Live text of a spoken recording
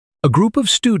A group of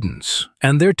students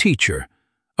and their teacher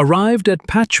arrived at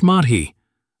Pachmarhi,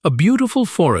 a beautiful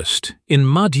forest in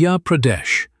Madhya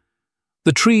Pradesh.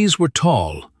 The trees were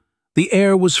tall, the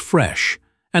air was fresh,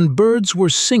 and birds were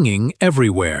singing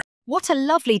everywhere. What a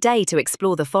lovely day to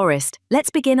explore the forest. Let's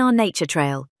begin our nature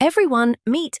trail. Everyone,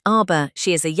 meet Abha.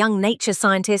 She is a young nature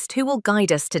scientist who will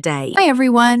guide us today. Hi,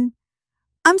 everyone.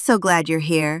 I'm so glad you're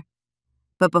here.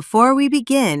 But before we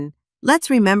begin,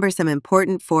 let's remember some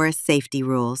important forest safety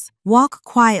rules. Walk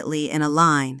quietly in a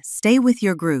line. Stay with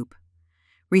your group.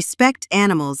 Respect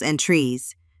animals and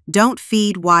trees. Don't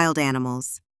feed wild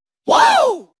animals.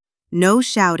 Wow! No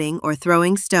shouting or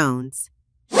throwing stones.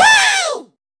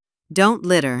 Wow! Don't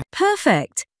litter.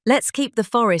 Perfect. Let's keep the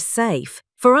forest safe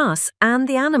for us and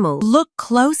the animals. Look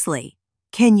closely.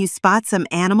 Can you spot some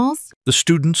animals? The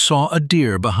students saw a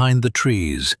deer behind the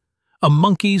trees, a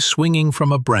monkey swinging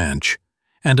from a branch,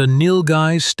 and a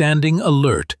nilgai standing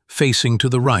alert facing to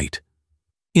the right.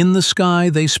 In the sky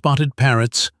they spotted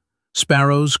parrots,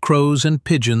 sparrows, crows, and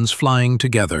pigeons flying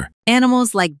together.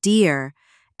 Animals like deer,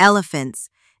 elephants,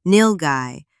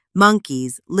 nilgai,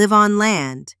 monkeys live on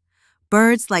land.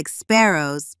 Birds like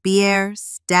sparrows, bear,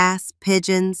 stas,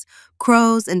 pigeons,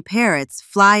 crows, and parrots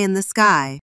fly in the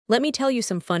sky. Let me tell you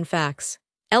some fun facts.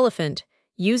 Elephant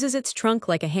uses its trunk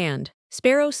like a hand.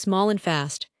 Sparrow small and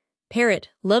fast. Parrot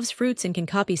loves fruits and can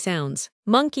copy sounds.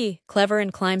 Monkey clever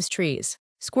and climbs trees.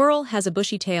 Squirrel has a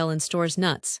bushy tail and stores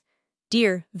nuts.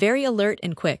 Deer very alert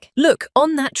and quick. Look,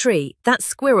 on that tree, that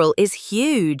squirrel is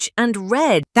huge and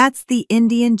red. That's the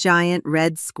Indian Giant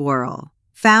Red Squirrel,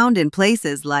 found in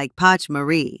places like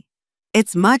Pachmarhi.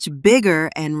 It's much bigger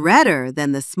and redder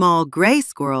than the small gray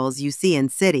squirrels you see in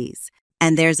cities.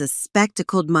 And there's a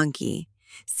spectacled monkey.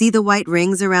 See the white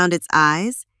rings around its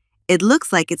eyes? It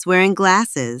looks like it's wearing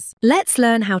glasses. Let's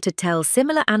learn how to tell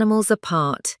similar animals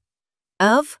apart.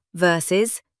 Dove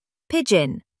versus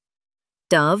pigeon.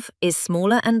 Dove is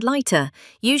smaller and lighter,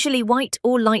 usually white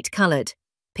or light-colored.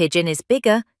 Pigeon is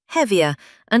bigger, heavier,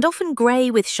 and often grey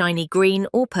with shiny green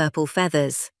or purple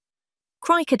feathers.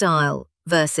 Crocodile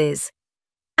versus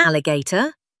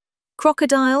alligator.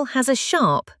 Crocodile has a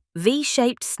sharp,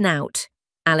 V-shaped snout.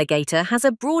 Alligator has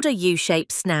a broader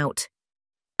U-shaped snout.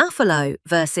 Buffalo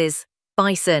versus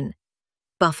bison.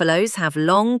 Buffaloes have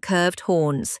long, curved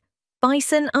horns.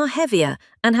 Bison are heavier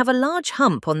and have a large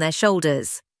hump on their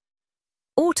shoulders.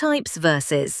 All types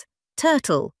versus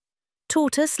turtle.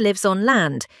 Tortoise lives on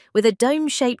land with a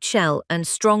dome-shaped shell and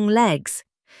strong legs.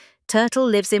 Turtle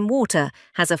lives in water,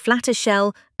 has a flatter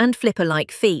shell and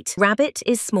flipper-like feet. Rabbit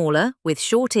is smaller with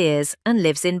short ears and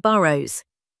lives in burrows.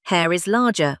 Hare is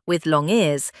larger with long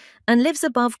ears and lives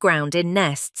above ground in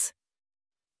nests.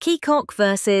 Peacock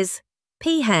versus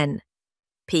peahen.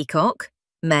 Peacock,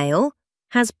 male,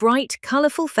 has bright,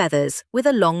 colourful feathers with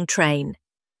a long train.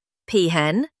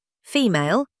 Peahen,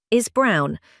 female, is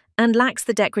brown and lacks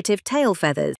the decorative tail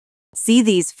feathers. See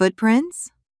these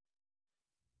footprints?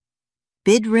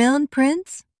 Bidriln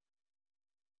prints?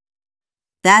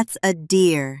 That's a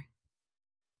deer.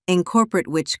 Incorporate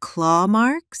which claw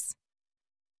marks?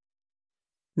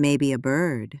 Maybe a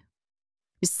bird.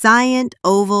 Giant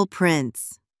oval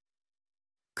prints.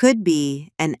 Could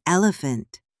be an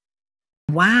elephant.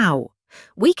 Wow!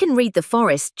 We can read the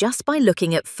forest just by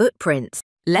looking at footprints.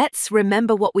 Let's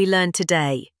remember what we learned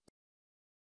today.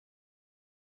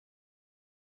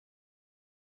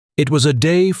 It was a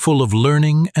day full of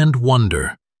learning and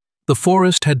wonder. The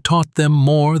forest had taught them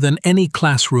more than any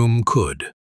classroom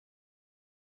could.